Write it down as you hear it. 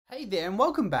Hey there and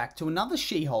welcome back to another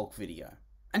She-Hulk video.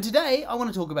 And today I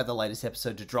want to talk about the latest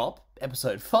episode to drop,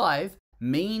 episode 5,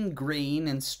 Mean, Green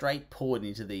and Straight Poured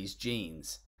into These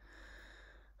Jeans.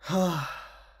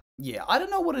 Yeah, I don't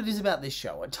know what it is about this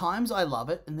show. At times I love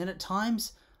it and then at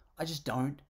times I just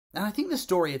don't. And I think the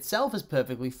story itself is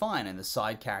perfectly fine and the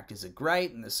side characters are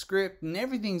great and the script and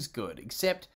everything's good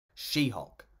except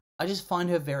She-Hulk. I just find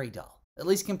her very dull, at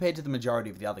least compared to the majority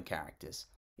of the other characters.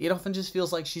 It often just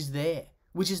feels like she's there,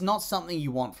 which is not something you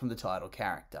want from the title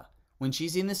character. When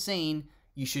she's in the scene,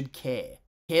 you should care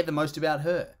the most about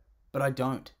her, but I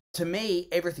don't. To me,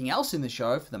 everything else in the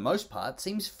show, for the most part,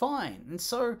 seems fine, and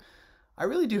so I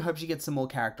really do hope she gets some more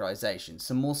characterization,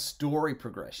 some more story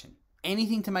progression,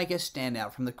 anything to make her stand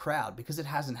out from the crowd, because it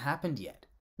hasn't happened yet.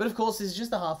 But of course, this is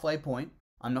just the halfway point.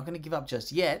 I'm not going to give up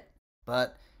just yet,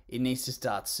 but it needs to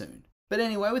start soon. But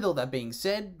anyway, with all that being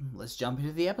said, let's jump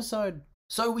into the episode.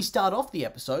 So we start off the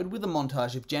episode with a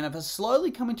montage of Jennifer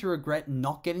slowly coming to regret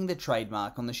not getting the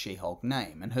trademark on the She-Hulk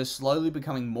name, and her slowly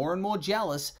becoming more and more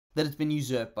jealous that it's been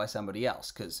usurped by somebody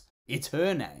else, because it's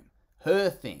her name, her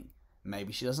thing.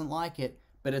 Maybe she doesn't like it,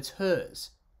 but it's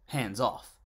hers. Hands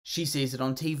off. She sees it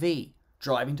on TV,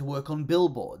 driving to work on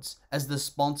billboards, as the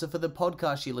sponsor for the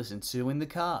podcast she listens to in the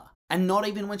car. And not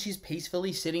even when she's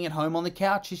peacefully sitting at home on the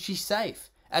couch is she safe,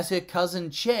 as her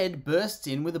cousin Ched bursts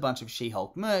in with a bunch of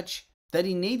She-Hulk merch that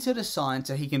he needs her to sign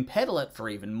so he can peddle it for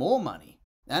even more money.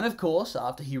 And of course,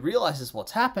 after he realizes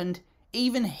what's happened,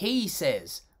 even he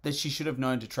says that she should have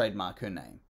known to trademark her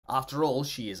name. After all,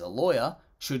 she is a lawyer,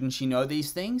 shouldn't she know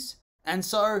these things? And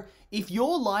so, if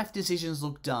your life decisions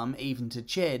look dumb even to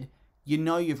Ched, you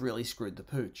know you've really screwed the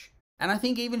pooch. And I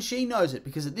think even she knows it,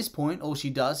 because at this point all she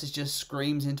does is just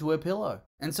screams into her pillow.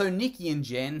 And so Nikki and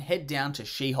Jen head down to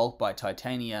She-Hulk by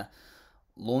Titania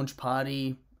launch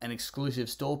party, an exclusive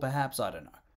store perhaps, I don't know.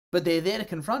 But they're there to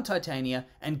confront Titania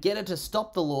and get her to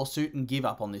stop the lawsuit and give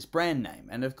up on this brand name.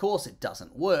 And of course it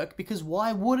doesn't work, because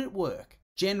why would it work?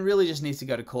 Jen really just needs to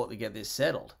go to court to get this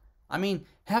settled. I mean,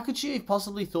 how could she have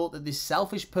possibly thought that this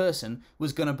selfish person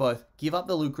was going to both give up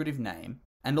the lucrative name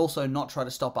and also not try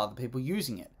to stop other people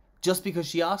using it, just because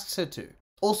she asks her to?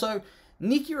 Also,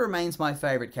 Nikki remains my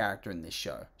favourite character in this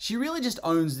show. She really just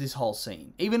owns this whole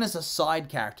scene, even as a side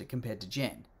character compared to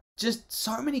Jen. Just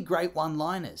so many great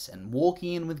one-liners and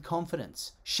walking in with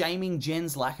confidence, shaming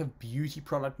Jen's lack of beauty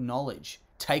product knowledge,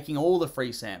 taking all the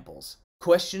free samples,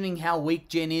 questioning how weak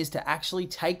Jen is to actually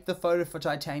take the photo for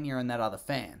Titania and that other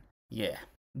fan. Yeah,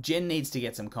 Jen needs to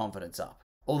get some confidence up.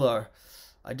 Although,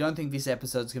 I don't think this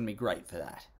episode's going to be great for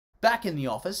that. Back in the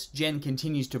office, Jen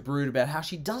continues to brood about how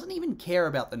she doesn't even care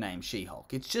about the name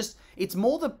She-Hulk. It's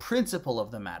more the principle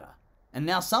of the matter. And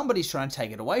now somebody's trying to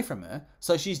take it away from her,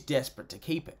 so she's desperate to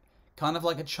keep it. Kind of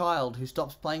like a child who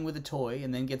stops playing with a toy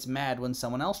and then gets mad when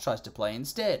someone else tries to play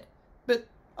instead. But,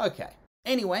 okay.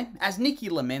 Anyway, as Nikki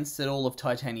laments that all of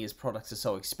Titania's products are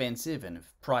so expensive and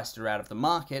have priced her out of the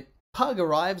market, Pug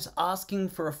arrives asking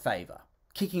for a favour,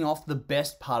 kicking off the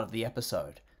best part of the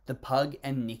episode, the Pug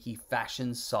and Nikki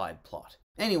fashion side plot.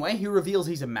 Anyway, he reveals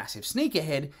he's a massive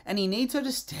sneakerhead and he needs her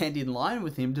to stand in line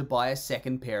with him to buy a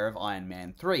second pair of Iron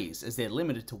Man 3s, as they're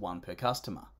limited to one per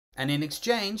customer. And in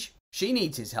exchange, she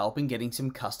needs his help in getting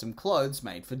some custom clothes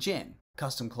made for Jen.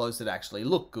 Custom clothes that actually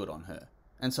look good on her.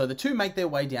 And so the two make their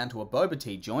way down to a boba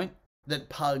tea joint that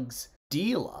Pug's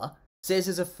dealer says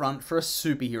is a front for a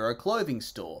superhero clothing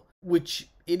store. Which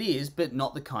it is, but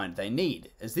not the kind they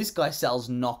need, as this guy sells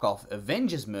knockoff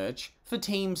Avengers merch for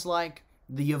teams like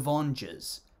the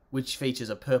Avengers, which features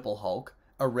a purple Hulk,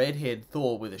 a red-haired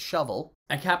Thor with a shovel,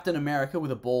 a Captain America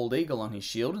with a bald eagle on his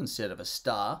shield instead of a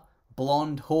star,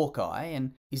 blonde Hawkeye,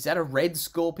 and is that a red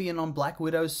Scorpion on Black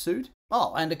Widow's suit?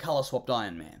 Oh, and a colour-swapped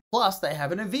Iron Man. Plus, they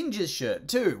have an Avengers shirt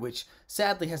too, which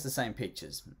sadly has the same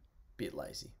pictures. Bit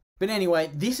lazy. But anyway,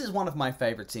 this is one of my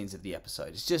favourite scenes of the episode.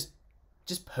 It's just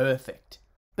perfect.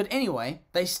 But anyway,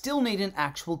 they still need an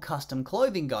actual custom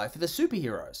clothing guy for the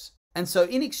superheroes. And so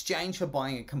in exchange for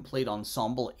buying a complete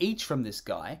ensemble each from this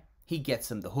guy, he gets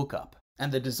them the hookup.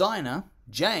 And the designer,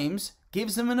 James,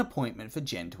 gives them an appointment for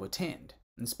Jen to attend.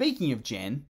 And speaking of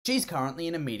Jen, she's currently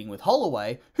in a meeting with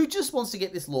Holloway, who just wants to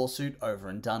get this lawsuit over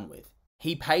and done with.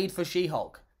 He paid for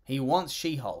She-Hulk. He wants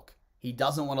She-Hulk. He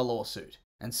doesn't want a lawsuit.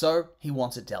 And so he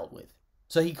wants it dealt with.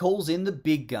 So he calls in the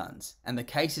big guns, and the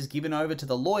case is given over to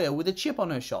the lawyer with a chip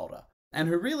on her shoulder, and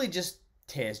who really just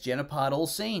tears Jen apart all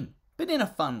scene, but in a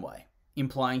fun way,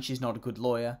 implying she's not a good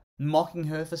lawyer, mocking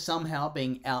her for somehow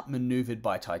being outmaneuvered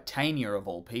by Titania of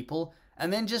all people,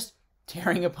 and then just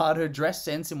tearing apart her dress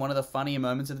sense in one of the funnier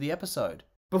moments of the episode,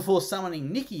 before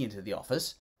summoning Nikki into the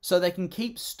office so they can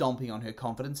keep stomping on her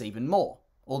confidence even more,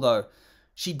 although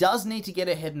She does need to get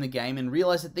ahead in the game and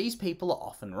realize that these people are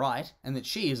often right and that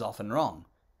she is often wrong.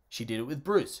 She did it with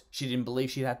Bruce. She didn't believe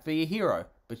she'd have to be a hero,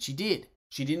 but she did.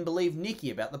 She didn't believe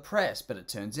Nikki about the press, but it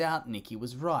turns out Nikki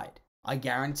was right. I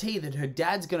guarantee that her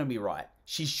dad's gonna be right.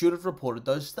 She should have reported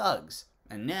those thugs.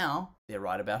 And now, they're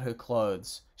right about her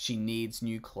clothes. She needs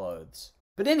new clothes.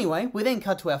 But anyway, we then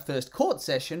cut to our first court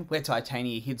session, where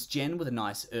Titania hits Jen with a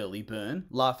nice early burn,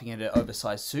 laughing at her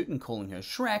oversized suit and calling her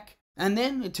Shrek. And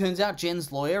then it turns out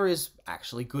Jen's lawyer is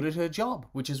actually good at her job,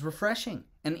 which is refreshing,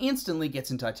 and instantly gets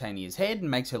in Titania's head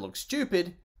and makes her look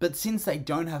stupid. But since they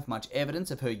don't have much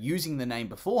evidence of her using the name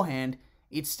beforehand,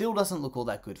 it still doesn't look all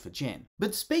that good for Jen.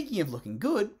 But speaking of looking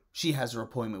good, she has her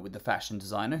appointment with the fashion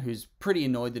designer, who's pretty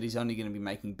annoyed that he's only going to be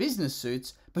making business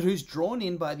suits, but who's drawn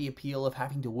in by the appeal of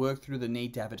having to work through the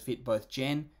need to have it fit both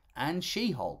Jen and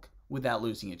She-Hulk without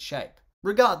losing its shape.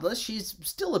 Regardless, she's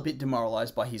still a bit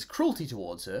demoralized by his cruelty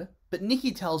towards her, but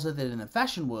Nikki tells her that in the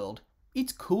fashion world,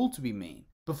 it's cool to be mean,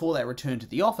 before they return to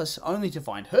the office only to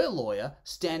find her lawyer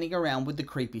standing around with the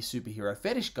creepy superhero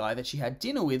fetish guy that she had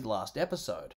dinner with last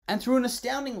episode. And through an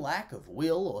astounding lack of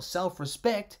will or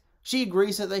self-respect, she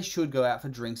agrees that they should go out for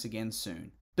drinks again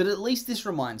soon. But at least this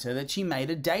reminds her that she made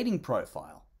a dating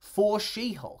profile for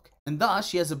She-Hulk, and thus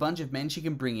she has a bunch of men she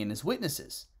can bring in as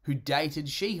witnesses who dated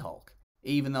She-Hulk,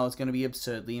 even though it's going to be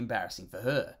absurdly embarrassing for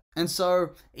her. And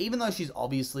so, even though she's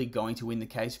obviously going to win the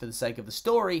case for the sake of the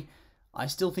story, I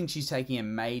still think she's taking a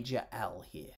major L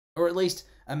here. Or at least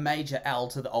a major L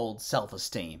to the old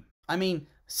self-esteem. I mean,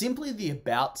 simply the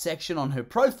about section on her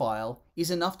profile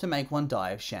is enough to make one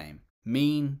die of shame.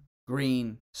 Mean,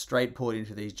 green, straight poured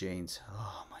into these jeans.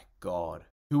 Oh my god.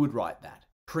 Who would write that?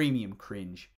 Premium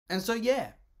cringe. And so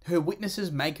yeah, her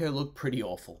witnesses make her look pretty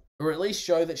awful. Or at least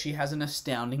show that she has an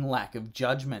astounding lack of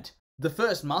judgment. The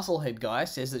first musclehead guy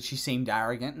says that she seemed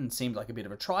arrogant and seemed like a bit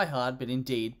of a tryhard, but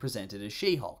indeed presented as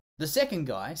She-Hulk. The second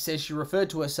guy says she referred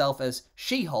to herself as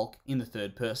She-Hulk in the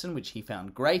third person, which he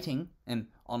found grating, and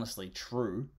honestly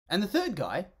true. And the third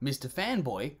guy, Mr.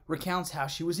 Fanboy, recounts how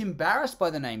she was embarrassed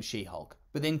by the name She-Hulk,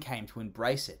 but then came to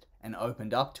embrace it, and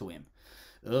opened up to him.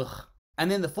 Ugh. And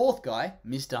then the fourth guy,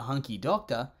 Mr. Hunky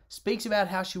Doctor, speaks about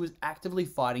how she was actively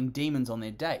fighting demons on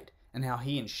their date, and how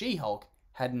he and She-Hulk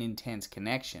had an intense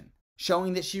connection,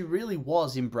 showing that she really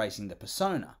was embracing the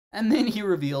persona. And then he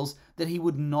reveals that he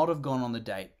would not have gone on the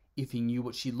date if he knew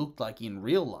what she looked like in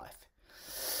real life.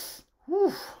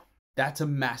 Whew. That's a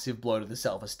massive blow to the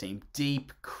self-esteem.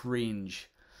 Deep cringe.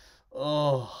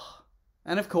 Oh.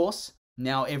 And of course,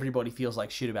 now everybody feels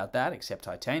like shit about that, except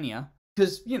Titania.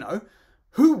 Because, you know,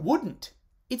 who wouldn't?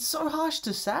 It's so harsh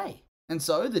to say. And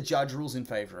so the judge rules in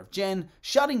favour of Jen,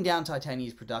 shutting down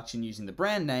Titania's production using the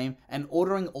brand name and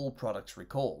ordering all products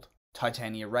recalled.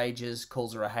 Titania rages,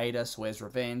 calls her a hater, swears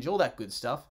revenge, all that good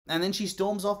stuff. And then she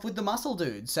storms off with the muscle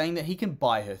dude, saying that he can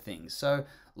buy her things, so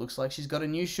looks like she's got a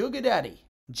new sugar daddy.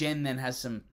 Jen then has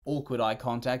some awkward eye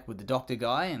contact with the doctor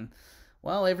guy, and,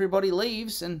 well, everybody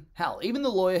leaves, and hell, even the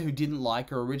lawyer who didn't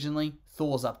like her originally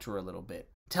thaws up to her a little bit,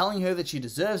 telling her that she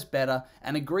deserves better,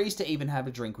 and agrees to even have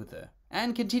a drink with her,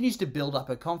 and continues to build up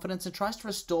her confidence and tries to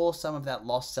restore some of that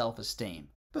lost self-esteem,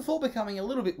 before becoming a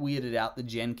little bit weirded out that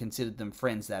Jen considered them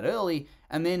friends that early,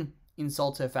 and then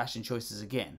insults her fashion choices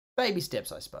again. Baby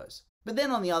steps, I suppose. But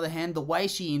then on the other hand, the way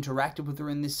she interacted with her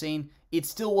in this scene, it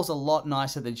still was a lot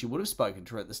nicer than she would have spoken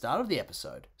to her at the start of the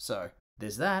episode. So,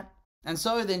 there's that. And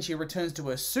so then she returns to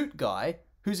her suit guy,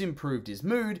 who's improved his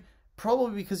mood,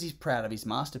 probably because he's proud of his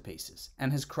masterpieces,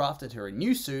 and has crafted her a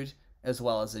new suit, as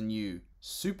well as a new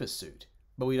super suit.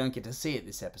 But we don't get to see it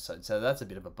this episode, so that's a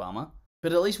bit of a bummer.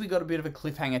 But at least we got a bit of a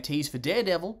cliffhanger tease for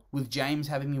Daredevil, with James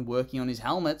having been working on his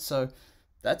helmet, so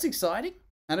that's exciting.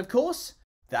 And of course,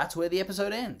 that's where the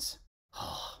episode ends.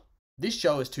 This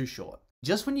show is too short.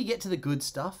 Just when you get to the good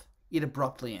stuff, it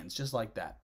abruptly ends, just like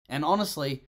that. And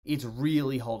honestly, it's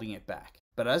really holding it back.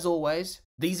 But as always,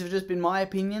 these have just been my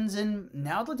opinions, and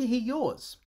now I'd like to hear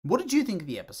yours. What did you think of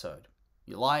the episode?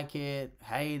 You like it?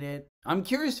 Hate it? I'm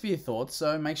curious for your thoughts,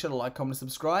 so make sure to like, comment,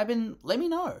 subscribe, and let me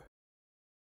know.